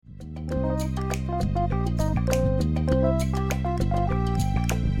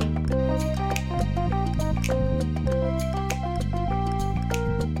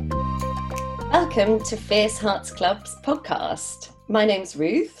Welcome to Fierce Hearts Club's podcast. My name's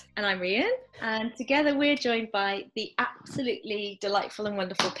Ruth. And I'm Rhian. And together we're joined by the absolutely delightful and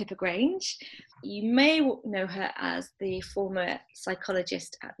wonderful Pippa Grange. You may know her as the former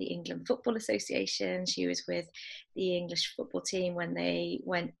psychologist at the England Football Association. She was with the English football team when they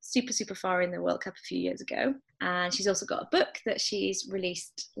went super far in the World Cup a few years ago. And she's also got a book that she's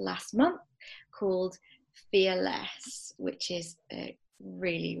released last month called Fearless, which is a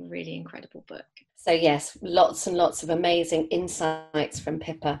really incredible book. So yes, lots and lots of amazing insights from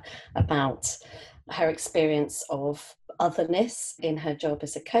Pippa about her experience of otherness in her job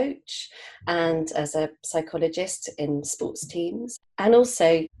as a coach and as a psychologist in sports teams. And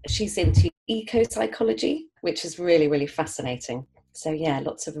also she's into eco-psychology, which is really fascinating. So yeah,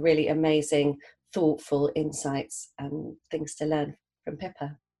 lots of really amazing, thoughtful insights and things to learn from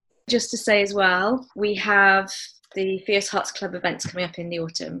Pippa. Just to say as well, we have the Fierce Hearts Club events coming up in the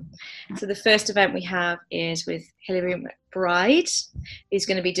autumn. So the first event we have is with Hilary McBride, who's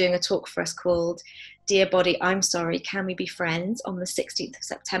going to be doing a talk for us called Dear Body, I'm Sorry, Can We Be Friends, on the 16th of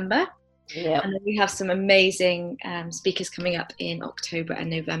September. Yep. And then we have some amazing speakers coming up in October and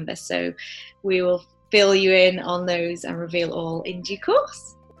November. So we will fill you in on those and reveal all in due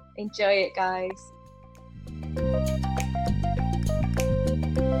course. Enjoy it, guys.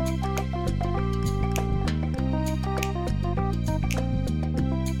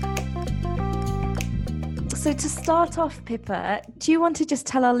 So to start off, Pippa, do you want to just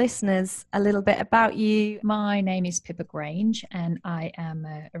tell our listeners a little bit about you? My name is Pippa Grange and I am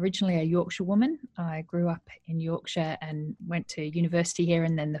originally a Yorkshire woman. I grew up in Yorkshire and went to university here,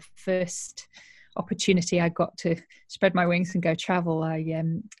 and then the first opportunity I got to spread my wings and go travel,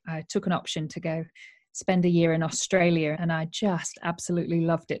 I took an option to go spend a year in Australia, and I just absolutely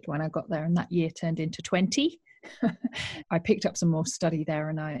loved it when I got there, and that year turned into 20. I picked up some more study there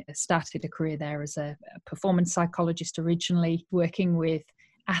and I started a career there as a performance psychologist, originally working with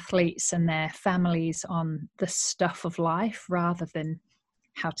athletes and their families on the stuff of life rather than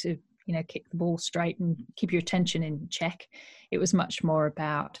how to, kick the ball straight and keep your attention in check. It was much more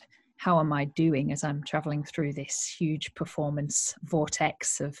about how am I doing as I'm traveling through this huge performance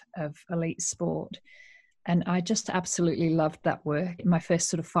vortex of elite sport. And I just absolutely loved that work. My first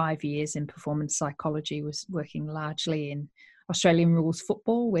sort of 5 years in performance psychology was working largely in Australian rules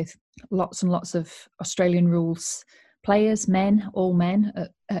football with lots and lots of Australian rules players, all men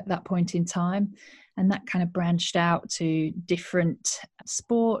at that point in time. And that kind of branched out to different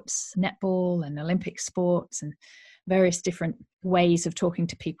sports, netball and Olympic sports, and various different ways of talking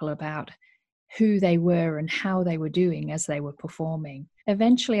to people about who they were and how they were doing as they were performing.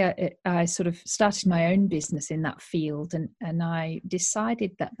 Eventually, I sort of started my own business in that field, and I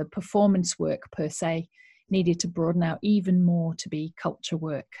decided that the performance work per se needed to broaden out even more to be culture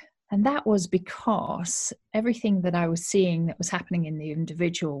work. And that was because everything that I was seeing that was happening in the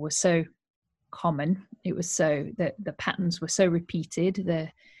individual was so common. It was so that the patterns were so repeated, the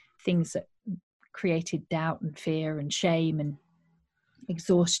things that created doubt and fear and shame and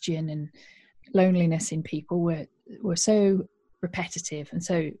exhaustion and loneliness in people were so repetitive and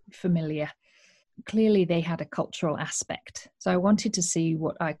so familiar. Clearly they had a cultural aspect. So I wanted to see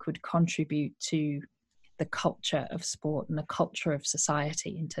what I could contribute to the culture of sport and the culture of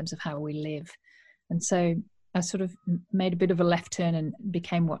society in terms of how we live. And so I sort of made a bit of a left turn and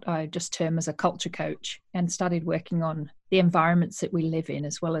became what I just term as a culture coach, and started working on the environments that we live in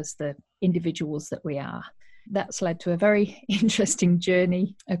as well as the individuals that we are. That's led to a very interesting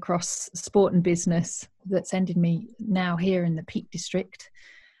journey across sport and business that's ended me now here in the Peak District.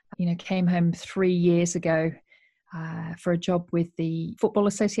 Came home 3 years ago for a job with the Football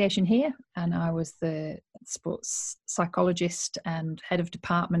Association here, and I was the sports psychologist and head of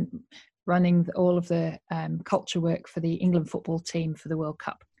department running all of the culture work for the England football team for the World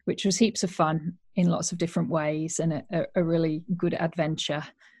Cup, which was heaps of fun in lots of different ways and a really good adventure.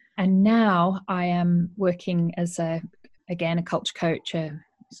 And now I am working as a culture coach,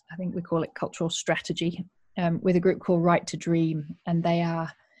 I think we call it cultural strategy, with a group called Right to Dream. And they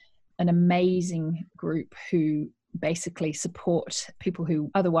are an amazing group who basically support people who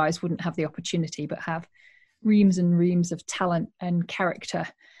otherwise wouldn't have the opportunity, but have reams and reams of talent and character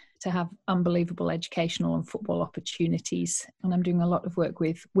to have unbelievable educational and football opportunities. And I'm doing a lot of work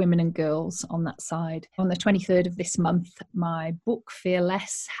with women and girls on that side. On the 23rd of this month, my book,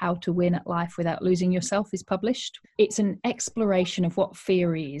 Fearless, How to Win at Life Without Losing Yourself, is published. It's an exploration of what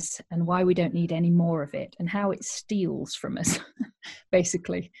fear is and why we don't need any more of it, and how it steals from us,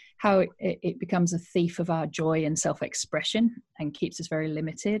 basically, how it becomes a thief of our joy and self-expression and keeps us very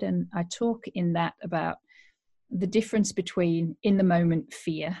limited. And I talk in that about the difference between in the moment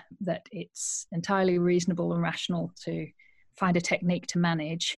fear, that it's entirely reasonable and rational to find a technique to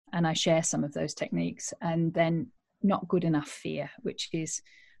manage, and I share some of those techniques, and then not good enough fear, which is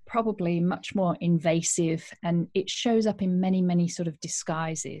probably much more invasive, and it shows up in many, many sort of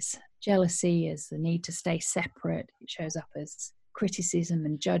disguises. Jealousy as the need to stay separate. It shows up as criticism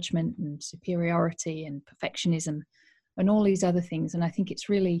and judgment and superiority and perfectionism and all these other things. And I think it's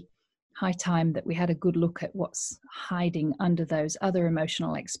really high time that we had a good look at what's hiding under those other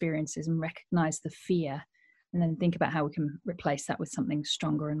emotional experiences and recognize the fear, and then think about how we can replace that with something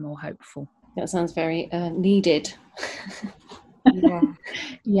stronger and more hopeful. That sounds very needed.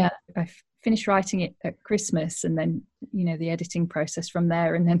 Yeah, I finished writing it at Christmas, and then the editing process from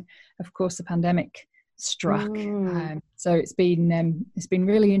there, and then of course the pandemic struck. So it's been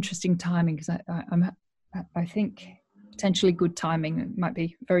really interesting timing, because I think potentially good timing. It might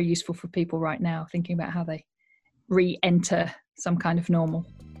be very useful for people right now thinking about how they re-enter some kind of normal.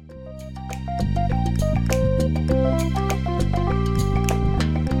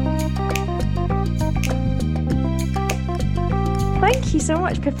 Thank you so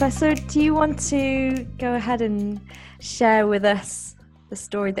much, Pippa. So do you want to go ahead and share with us the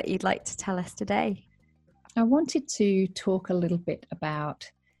story that you'd like to tell us today? I wanted to talk a little bit about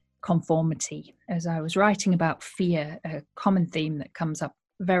conformity. As I was writing about fear, a common theme that comes up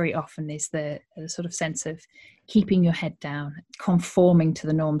very often is the sort of sense of keeping your head down, conforming to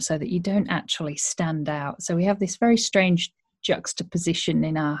the norm so that you don't actually stand out. So we have this very strange juxtaposition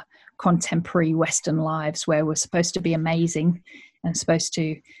in our contemporary Western lives where we're supposed to be amazing and supposed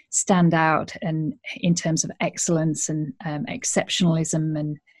to stand out, and in terms of excellence and exceptionalism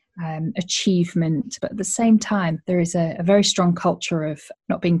and achievement. But at the same time, there is a very strong culture of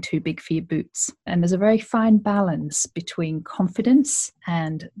not being too big for your boots. And there's a very fine balance between confidence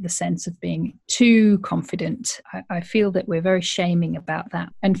and the sense of being too confident. I feel that we're very shaming about that.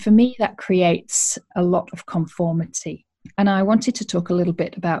 And for me, that creates a lot of conformity. And I wanted to talk a little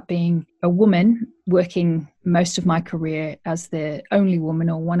bit about being a woman working most of my career as the only woman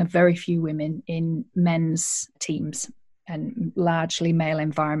or one of very few women in men's teams and largely male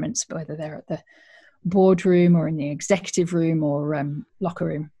environments, whether they're at the boardroom or in the executive room or locker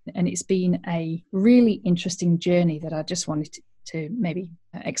room. And it's been a really interesting journey that I just wanted to maybe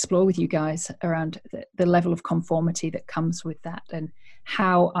explore with you guys around the level of conformity that comes with that, and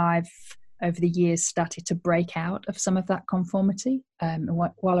how I've over the years started to break out of some of that conformity.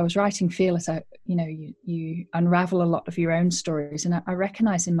 While I was writing Fearless, you unravel a lot of your own stories, and I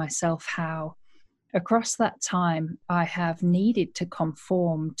recognize in myself how across that time I have needed to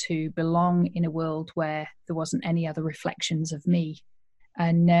conform to belong in a world where there wasn't any other reflections of me,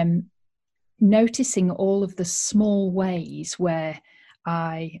 and noticing all of the small ways where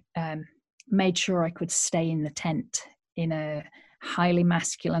I made sure I could stay in the tent in a highly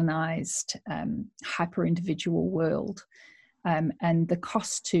masculinized, hyper-individual world, and the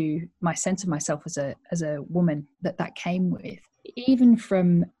cost to my sense of myself as a woman that came with. Even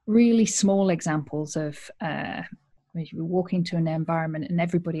from really small examples of you're walking to an environment and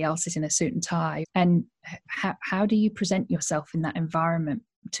everybody else is in a suit and tie, and how do you present yourself in that environment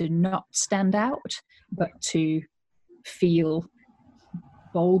to not stand out, but to feel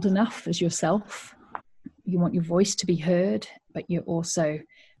bold enough as yourself? You want your voice to be heard, but you're also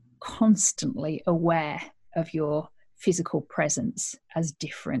constantly aware of your physical presence as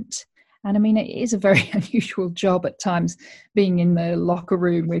different. And I mean, it is a very unusual job at times, being in the locker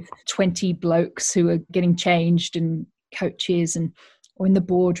room with 20 blokes who are getting changed and coaches, or in the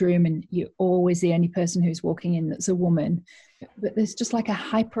boardroom, and you're always the only person who's walking in that's a woman. But there's just like a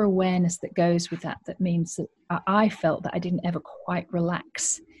hyper awareness that goes with that means that I felt that I didn't ever quite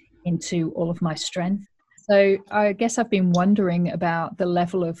relax into all of my strength. So I guess I've been wondering about the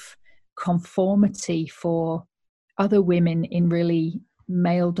level of conformity for other women in really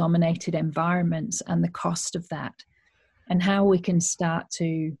male-dominated environments and the cost of that, and how we can start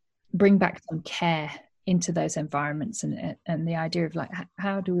to bring back some care into those environments, and the idea of like,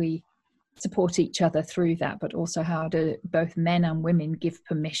 how do we support each other through that, but also how do both men and women give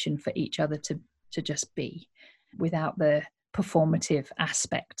permission for each other to just be without the performative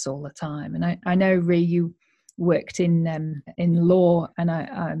aspects all the time. And I know, Rhea, you worked in law, and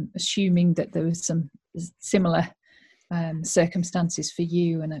I'm assuming that there was some similar circumstances for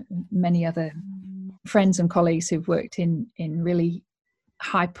you and many other friends and colleagues who've worked in really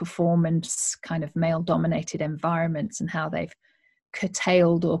high performance kind of male dominated environments, and how they've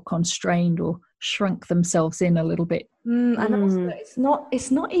curtailed or constrained or shrunk themselves in a little bit. And also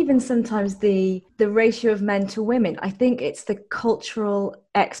it's not even sometimes the ratio of men to women. I think it's the cultural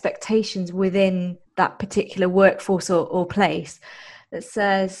expectations within that particular workforce or place that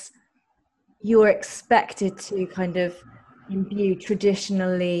says you're expected to kind of imbue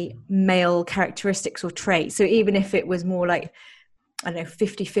traditionally male characteristics or traits. So even if it was more like, I don't know,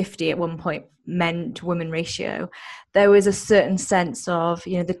 50-50 at one point, men to women ratio, there was a certain sense of,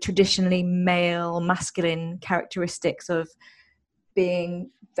 you know, the traditionally male masculine characteristics of being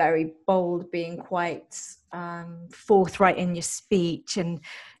very bold, being quite forthright in your speech, and,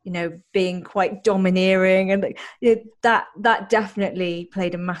 you know, being quite domineering, and you know, that definitely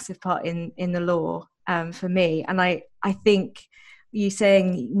played a massive part in the law for me. And I think you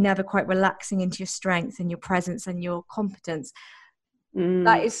saying never quite relaxing into your strength and your presence and your competence,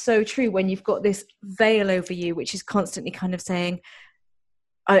 that is so true when you've got this veil over you which is constantly kind of saying,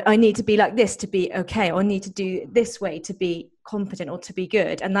 I need to be like this to be okay, or I need to do this way to be competent or to be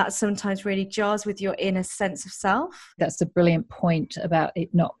good. And that sometimes really jars with your inner sense of self. That's a brilliant point about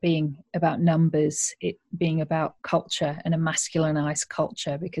it not being about numbers, it being about culture and a masculinized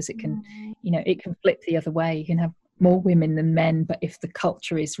culture, because it can, you know, it can flip the other way. You can have more women than men, but if the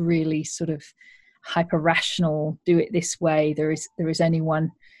culture is really sort of hyper rational, do it this way, there is only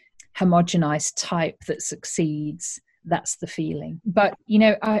one homogenized type that succeeds. That's the feeling. But, you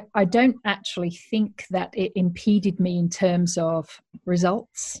know, I don't actually think that it impeded me in terms of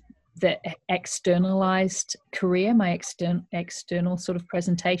results, the externalized career, my external sort of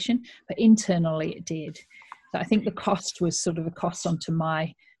presentation, but internally it did. So I think the cost was sort of a cost onto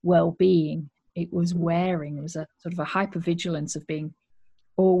my well-being. It was wearing. It was a sort of a hypervigilance of being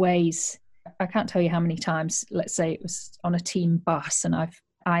always, I can't tell you how many times, let's say it was on a team bus and I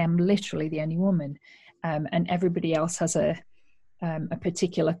am literally the only woman. And everybody else has a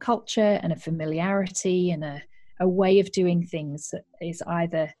particular culture and a familiarity and a way of doing things that is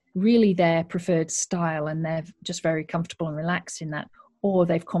either really their preferred style and they're just very comfortable and relaxed in that, or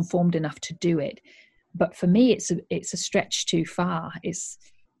they've conformed enough to do it. But for me, it's a stretch too far. It's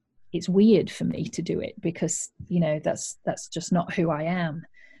weird for me to do it because, you know, that's just not who I am.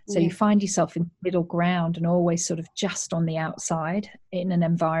 So you find yourself in middle ground and always sort of just on the outside in an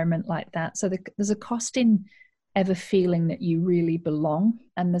environment like that. So there's a cost in ever feeling that you really belong.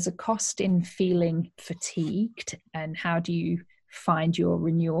 And there's a cost in feeling fatigued. And how do you find your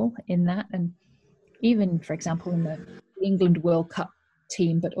renewal in that? And even, for example, in the England World Cup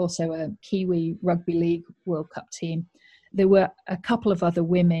team, but also a Kiwi Rugby League World Cup team, there were a couple of other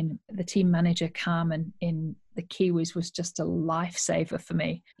women. The team manager, Carmen, in the Kiwis was just a lifesaver for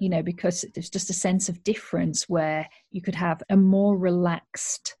me, you know, because there's just a sense of difference where you could have a more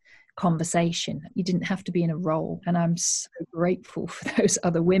relaxed conversation. You didn't have to be in a role. And I'm so grateful for those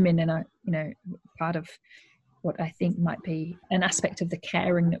other women. And I, you know, part of what I think might be an aspect of the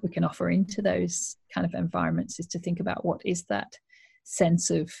caring that we can offer into those kind of environments is to think about what is that sense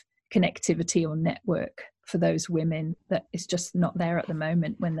of connectivity or network for those women that is just not there at the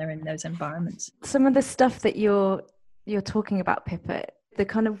moment when they're in those environments. Some of the stuff that you're talking about, Pippa, the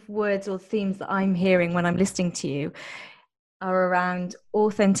kind of words or themes that I'm hearing when I'm listening to you are around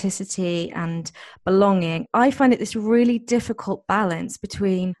authenticity and belonging. I find it this really difficult balance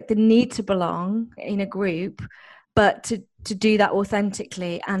between the need to belong in a group, but to do that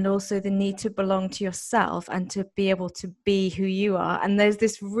authentically, and also the need to belong to yourself and to be able to be who you are. And there's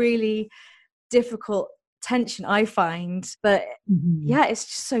this really difficult tension, I find, but yeah, it's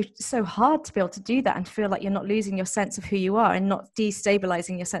just so hard to be able to do that and feel like you're not losing your sense of who you are and not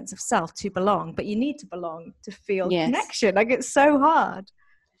destabilizing your sense of self to belong. But you need to belong to feel connection. Like, it's so hard.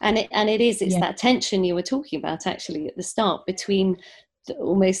 And it's that tension you were talking about actually at the start between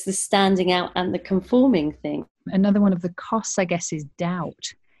almost the standing out and the conforming thing. Another one of the costs, I guess, is doubt.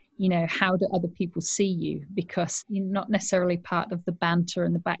 You know, how do other people see you? Because you're not necessarily part of the banter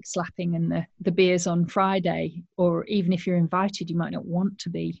and the backslapping and the beers on Friday, or even if you're invited, you might not want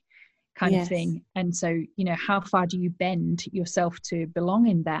to be, kind of thing. And so, you know, how far do you bend yourself to belong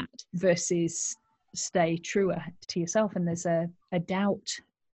in that versus stay truer to yourself? And there's a doubt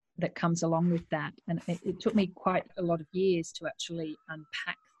that comes along with that. And it took me quite a lot of years to actually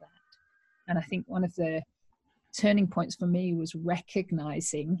unpack that. And I think one of the turning points for me was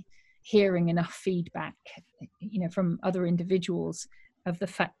recognizing, hearing enough feedback, you know, from other individuals of the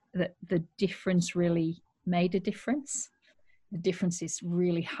fact that the difference really made a difference. The difference is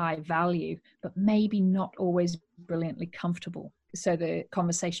really high value, but maybe not always brilliantly comfortable. So the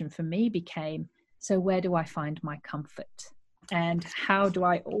conversation for me became, so where do I find my comfort? And how do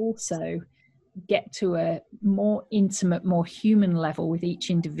I also get to a more intimate, more human level with each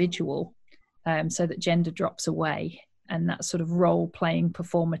individual so that gender drops away, and that sort of role playing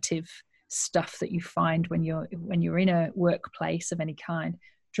performative stuff that you find when you're in a workplace of any kind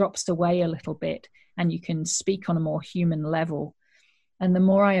drops away a little bit, and you can speak on a more human level. And the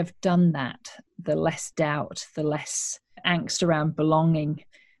more I have done that, the less doubt, the less angst around belonging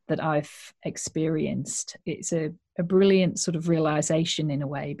that I've experienced. It's a brilliant sort of realization in a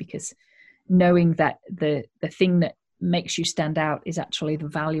way, because knowing that the thing that makes you stand out is actually the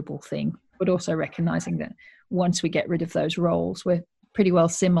valuable thing, but also recognizing that once we get rid of those roles, we're pretty well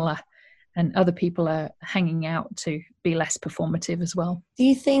similar, and other people are hanging out to be less performative as well. Do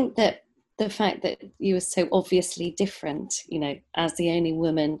you think that the fact that you were so obviously different, you know, as the only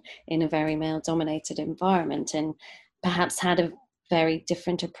woman in a very male-dominated environment, and perhaps had a very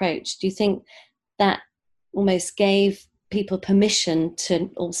different approach, do you think that almost gave people permission to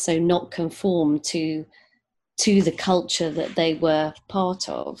also not conform to the culture that they were part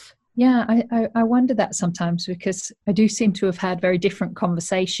of? Yeah, I wonder that sometimes, because I do seem to have had very different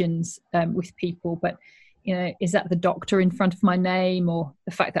conversations with people, but you know, is that the doctor in front of my name, or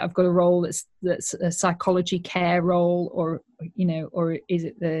the fact that I've got a role that's a psychology care role, or you know, or is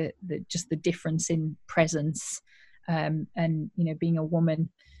it the just the difference in presence, and you know, being a woman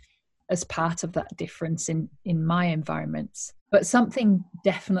as part of that difference in my environments. But something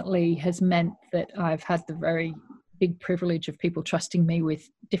definitely has meant that I've had the very big privilege of people trusting me with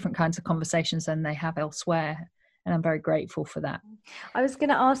different kinds of conversations than they have elsewhere. And I'm very grateful for that. I was going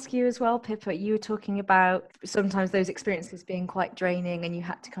to ask you as well, Pippa, you were talking about sometimes those experiences being quite draining, and you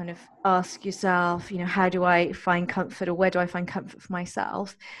had to kind of ask yourself, you know, how do I find comfort, or where do I find comfort for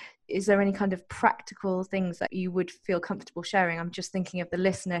myself? Is there any kind of practical things that you would feel comfortable sharing? I'm just thinking of the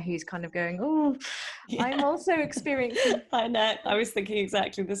listener who's kind of going, oh, yeah. I'm also experiencing. I know. I was thinking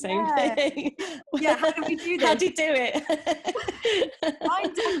exactly the same thing. Yeah. How do we do this? How do you do it?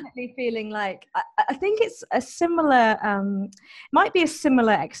 I'm definitely feeling like, I think it's a similar, might be a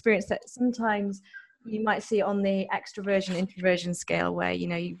similar experience that sometimes you might see on the extroversion introversion scale, where you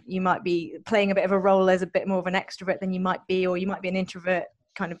know you might be playing a bit of a role as a bit more of an extrovert than you might be, or you might be an introvert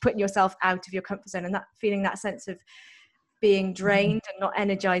kind of putting yourself out of your comfort zone, and that feeling, that sense of being drained and not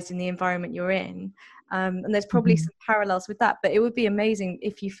energized in the environment you're in. And there's probably some parallels with that, but it would be amazing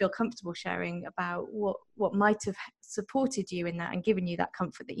if you feel comfortable sharing about what might have supported you in that and given you that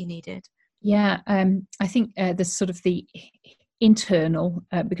comfort that you needed. Yeah, I think there's sort of the internal,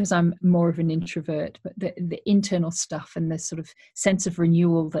 because I'm more of an introvert, but the internal stuff and the sort of sense of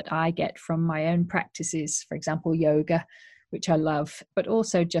renewal that I get from my own practices, for example, yoga, which I love, but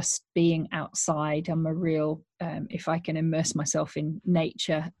also just being outside. I'm a real, if I can immerse myself in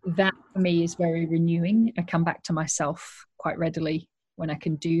nature, that for me is very renewing. I come back to myself quite readily when I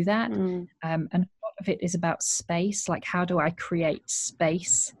can do that. And a lot of it is about space, like how do I create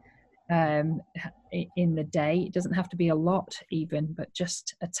space in the day? It doesn't have to be a lot even, but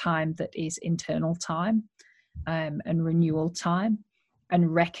just a time that is internal time and renewal time,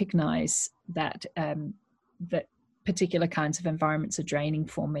 and recognize that that particular kinds of environments are draining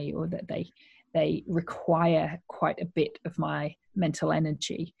for me, or that they require quite a bit of my mental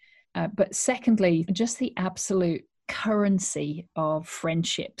energy. But secondly, just the absolute currency of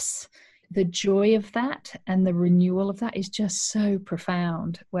friendships. The joy of that and the renewal of that is just so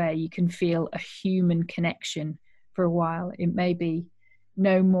profound, where you can feel a human connection for a while. It may be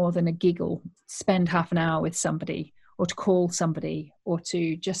no more than a giggle, spend half an hour with somebody, or to call somebody, or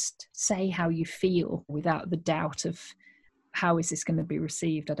to just say how you feel without the doubt of how is this going to be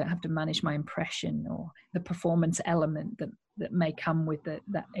received. I don't have to manage my impression or the performance element that may come with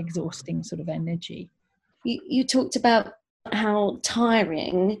that exhausting sort of energy. You talked about how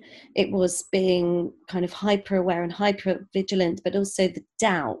tiring it was being kind of hyper aware and hyper vigilant, but also the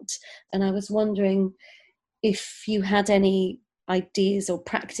doubt. And I was wondering if you had any ideas or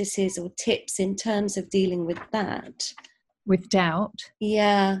practices or tips in terms of dealing with that. With doubt?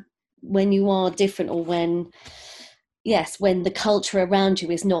 Yeah, when you are different, or when the culture around you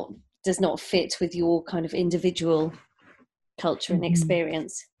does not fit with your kind of individual culture and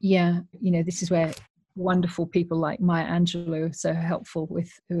experience. Yeah, you know, this is where wonderful people like Maya Angelou are so helpful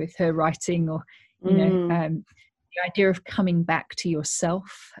with her writing, or you know, the idea of coming back to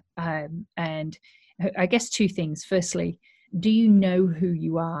yourself. And I guess two things. Firstly, do you know who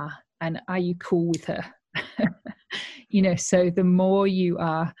you are, and are you cool with her? You know, so the more you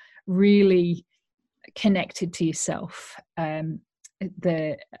are really connected to yourself, and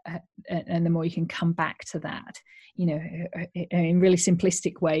the more you can come back to that, you know, in really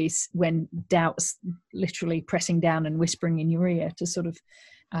simplistic ways, when doubt's literally pressing down and whispering in your ear, to sort of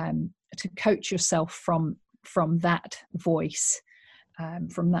to coach yourself from that voice,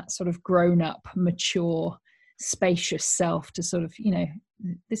 from that sort of grown up, mature, spacious self to sort of,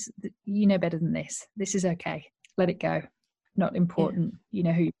 this, you know better than this. This is okay. Let it go. Not important. You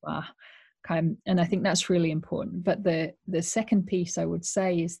know who you are. And I think that's really important. But the second piece I would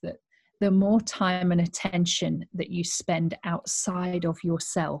say is that the more time and attention that you spend outside of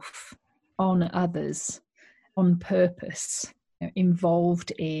yourself, on others, on purpose,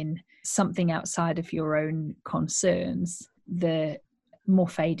 involved in something outside of your own concerns, the more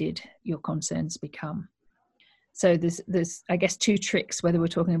faded your concerns become. So there's I guess two tricks, whether we're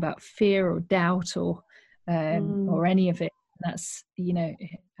talking about fear or doubt or any of it. That's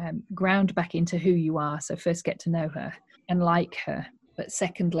ground back into who you are. So first get to know her and like her, but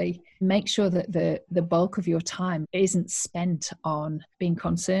secondly make sure that the bulk of your time isn't spent on being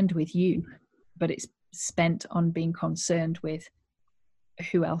concerned with you, but it's spent on being concerned with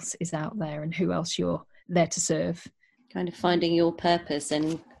who else is out there and who else you're there to serve. Kind of finding your purpose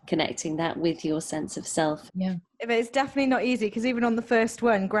and connecting that with your sense of self. Yeah. But it's definitely not easy, because even on the first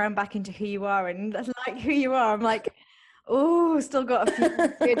one, ground back into who you are and like who you are, I'm like, oh, still got a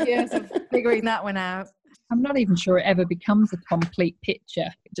few good years of figuring that one out. I'm not even sure it ever becomes a complete picture.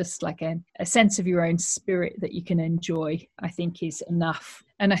 Just like a sense of your own spirit that you can enjoy, I think, is enough.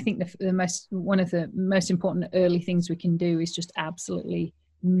 And I think one of the most important early things we can do is just absolutely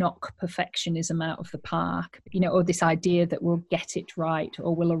knock perfectionism out of the park, or this idea that we'll get it right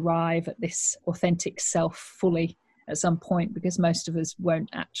or we'll arrive at this authentic self fully at some point, because most of us won't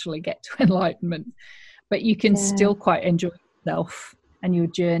actually get to enlightenment. But you can still quite enjoy yourself and your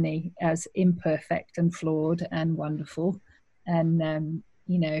journey as imperfect and flawed and wonderful, and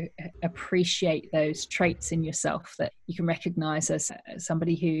appreciate those traits in yourself that you can recognize as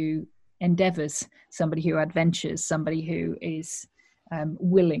somebody who endeavors, somebody who adventures, somebody who is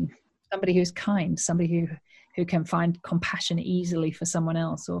willing, somebody who's kind, somebody who can find compassion easily for someone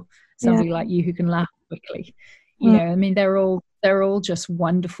else, or somebody like you who can laugh quickly. They're all just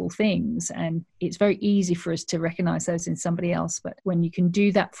wonderful things, and it's very easy for us to recognize those in somebody else. But when you can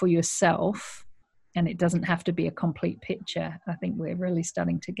do that for yourself, and it doesn't have to be a complete picture, I think we're really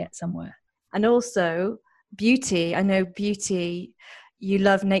starting to get somewhere. And also beauty. I know beauty, you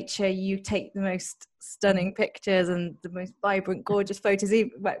love nature, you take the most stunning pictures and the most vibrant, gorgeous photos, be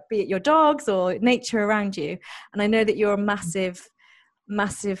it your dogs or nature around you. And I know that you're a massive,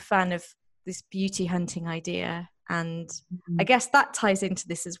 massive fan of this beauty hunting idea. And I guess that ties into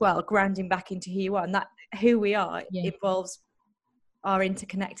this as well, grounding back into who you are, and that who we are involves our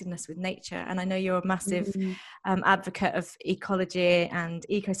interconnectedness with nature. And I know you're a massive advocate of ecology and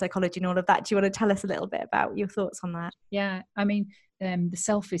eco-psychology and all of that. Do you want to tell us a little bit about your thoughts on that? Yeah, I mean, the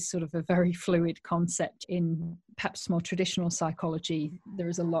self is sort of a very fluid concept. In perhaps more traditional psychology, there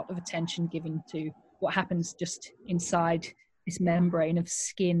is a lot of attention given to what happens just inside this membrane of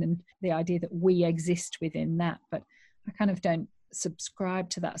skin and the idea that we exist within that. But I kind of don't subscribe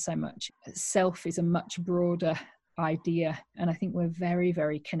to that so much. Self is a much broader idea, and I think we're very,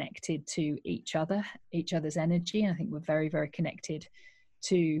 very connected to each other's energy, and I think we're very, very connected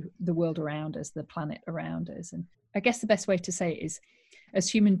to the world around us, the planet around us. And I guess the best way to say it is, as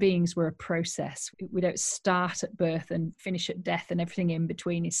human beings, we're a process. We don't start at birth and finish at death, and everything in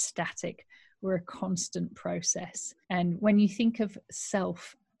between is static. We're a constant process. And when you think of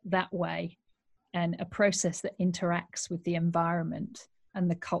self that way, and a process that interacts with the environment and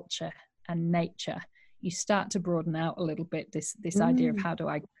the culture and nature, you start to broaden out a little bit this idea of how do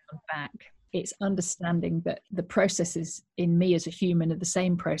I go back. It's understanding that the processes in me as a human are the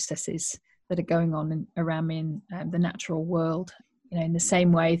same processes that are going on around me in the natural world. In the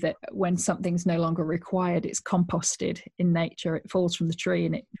same way that when something's no longer required, it's composted in nature, it falls from the tree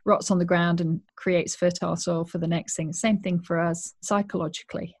and it rots on the ground and creates fertile soil for the next thing. Same thing for us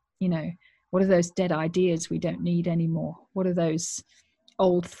psychologically. What are those dead ideas we don't need anymore? What are those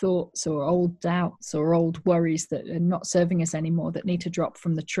old thoughts or old doubts or old worries that are not serving us anymore, that need to drop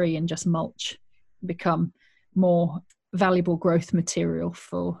from the tree and just mulch, become more valuable growth material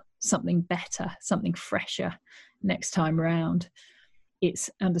for something better, something fresher next time around?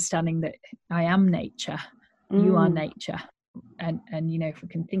 It's understanding that I am nature, you are nature. And if we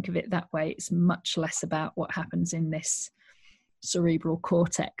can think of it that way, it's much less about what happens in this cerebral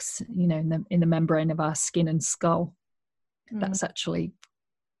cortex, in the membrane of our skin and skull. That's actually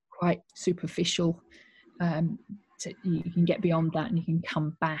quite superficial. You can get beyond that and you can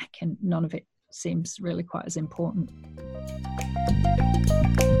come back, and none of it seems really quite as important.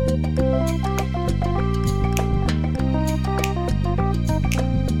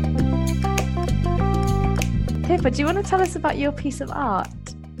 Pippa, do you want to tell us about your piece of art?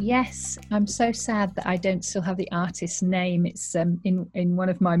 Yes, I'm so sad that I don't still have the artist's name. It's in one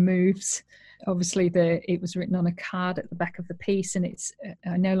of my moves. Obviously, it was written on a card at the back of the piece, and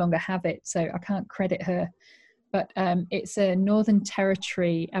I no longer have it, so I can't credit her. But it's a Northern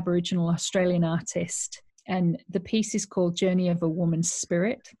Territory Aboriginal Australian artist, and the piece is called Journey of a Woman's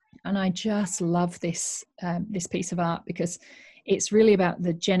Spirit. And I just love this piece of art because it's really about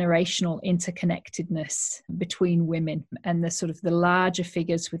the generational interconnectedness between women, and the sort of the larger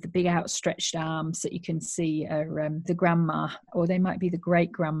figures with the big outstretched arms that you can see are the grandma, or they might be the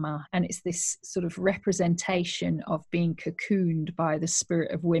great grandma. And it's this sort of representation of being cocooned by the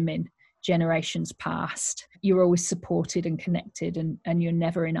spirit of women generations past. You're always supported and connected, and you're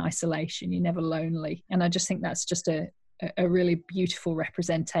never in isolation, you're never lonely. And I just think that's just a really beautiful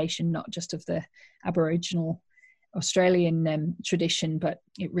representation, not just of the Aboriginal Australian tradition, but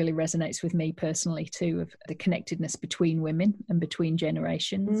it really resonates with me personally too, of the connectedness between women and between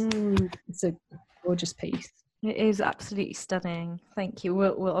generations. It's a gorgeous piece. It is absolutely stunning. Thank you.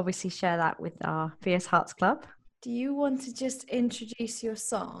 We'll obviously share that with our Fierce Hearts Club. Do you want to just introduce your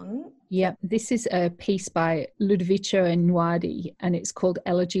song? Yeah, this is a piece by Ludovico Nwadi, and it's called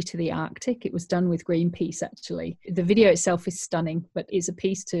Elegy to the Arctic. It was done with Greenpeace, actually. The video itself is stunning, but it's a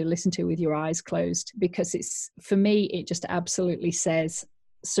piece to listen to with your eyes closed, because for me, it just absolutely says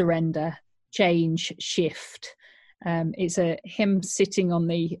surrender, change, shift. It's him sitting on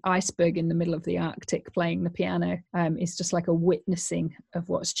the iceberg in the middle of the Arctic playing the piano. It's just like a witnessing of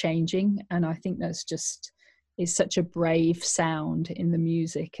what's changing, and I think that's just... is such a brave sound in the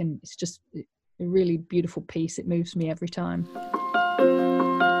music, and it's just a really beautiful piece. It moves me every time.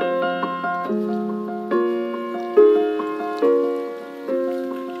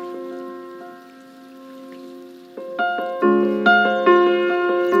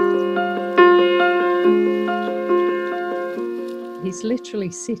 He's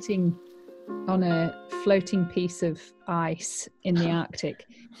literally sitting on a floating piece of ice in the Arctic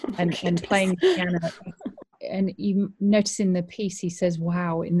and playing the piano. And you notice in the piece he says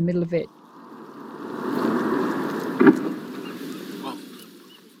wow in the middle of it.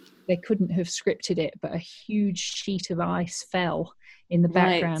 They couldn't have scripted it, but a huge sheet of ice fell in the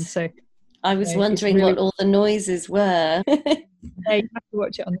background. Right. So I was wondering what all the noises were. You have to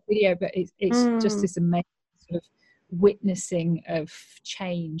watch it on the video, but it's just this amazing sort of witnessing of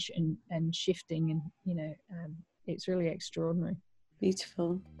change and shifting, and it's really extraordinary.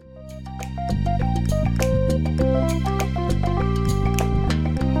 Beautiful.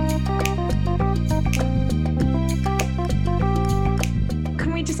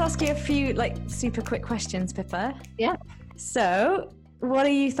 Can we just ask you a few super quick questions, Pippa? Yeah. So, what are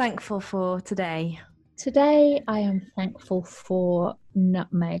you thankful for today? Today I am thankful for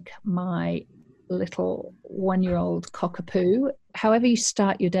Nutmeg, my little 1-year-old cockapoo. However you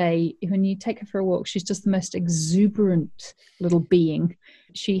start your day, when you take her for a walk, she's just the most exuberant little being.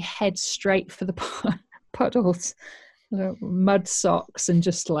 She heads straight for the puddles, mud socks, and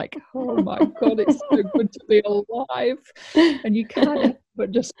just like, oh my God, it's so good to be alive. And you can't help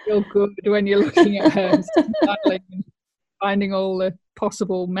but just feel good when you're looking at her, smiling and finding all the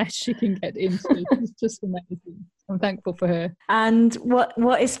possible mess she can get into. It's just amazing. I'm thankful for her. And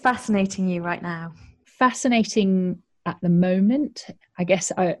what is fascinating you right now? Fascinating at the moment, I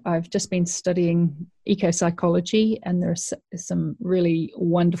guess I've just been studying eco-psychology, and there are some really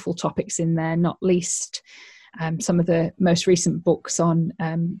wonderful topics in there, not least some of the most recent books on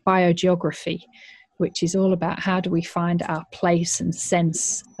biogeography, which is all about how do we find our place and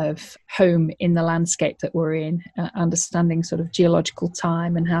sense of home in the landscape that we're in, understanding sort of geological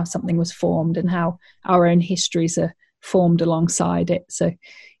time and how something was formed and how our own histories are formed alongside it. So,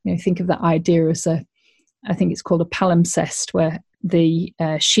 think of that idea as I think it's called a palimpsest, where the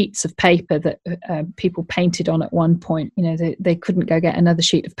sheets of paper that people painted on at one point, they couldn't go get another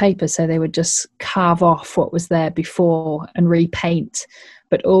sheet of paper, so they would just carve off what was there before and repaint.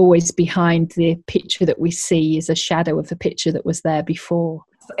 But always behind the picture that we see is a shadow of the picture that was there before.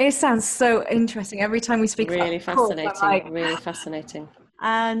 It sounds so interesting every time we speak. Really fascinating, really fascinating.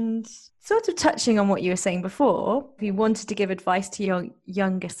 And sort of touching on what you were saying before, if you wanted to give advice to your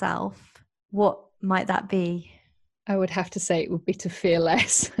younger self, what might that be? I would have to say it would be to fear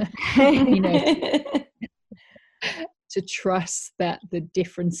less. To trust that the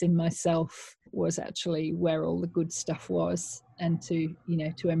difference in myself was actually where all the good stuff was, and to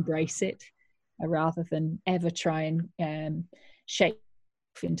embrace it rather than ever try and shape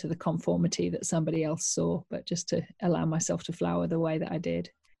into the conformity that somebody else saw, but just to allow myself to flower the way that I did.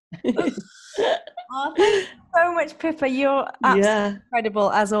 Oh, thank you so much, Pippa. You're absolutely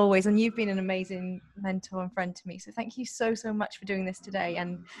incredible as always, and you've been an amazing mentor and friend to me. So thank you so much for doing this today.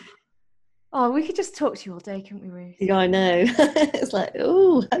 And we could just talk to you all day, couldn't we, Ruth? Yeah, I know. It's like,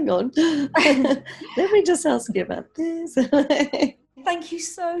 oh, hang on. Let me just ask you about this. Thank you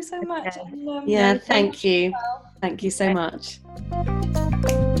so much. And, thank you. Thank you so much.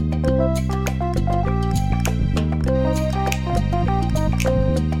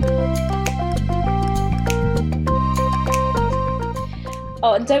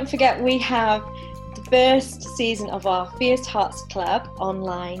 Oh, and don't forget, we have the first season of our Fierce Hearts Club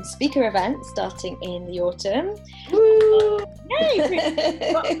online speaker event starting in the autumn. Woo!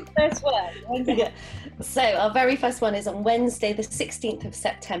 Yay! What's the first one? Yeah. So our very first one is on Wednesday, the 16th of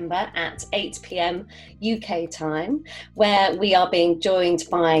September at 8 p.m. UK time, where we are being joined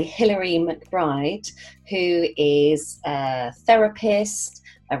by Hilary McBride, who is a therapist,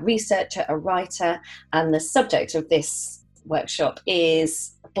 a researcher, a writer, and the subject of this workshop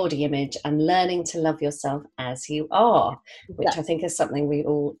is body image and learning to love yourself as you are, which I think is something we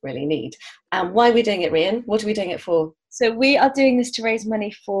all really need. And why are we doing it, Rhian? What are we doing it for? So we are doing this to raise money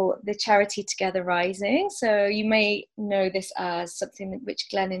for the charity Together Rising. So you may know this as something which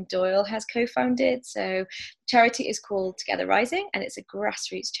Glennon Doyle has co-founded. So charity is called Together Rising, and it's a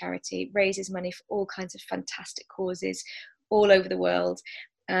grassroots charity. It raises money for all kinds of fantastic causes all over the world.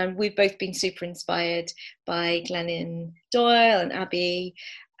 And we've both been super inspired by Glennon Doyle and Abby.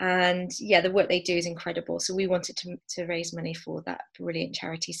 And yeah, the work they do is incredible. So we wanted to raise money for that brilliant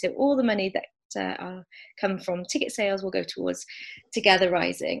charity. So all the money that come from ticket sales will go towards Together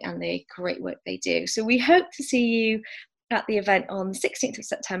Rising and the great work they do. So we hope to see you at the event on the 16th of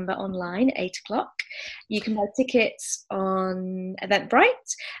September online at 8 o'clock. You can buy tickets on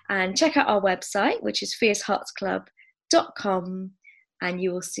Eventbrite and check out our website, which is fierceheartsclub.com. And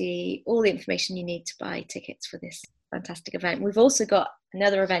you will see all the information you need to buy tickets for this fantastic event. We've also got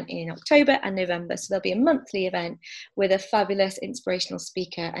another event in October and November, so there'll be a monthly event with a fabulous inspirational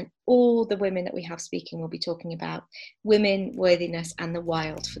speaker, and all the women that we have speaking will be talking about women, worthiness, and the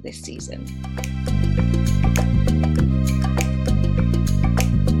wild for this season.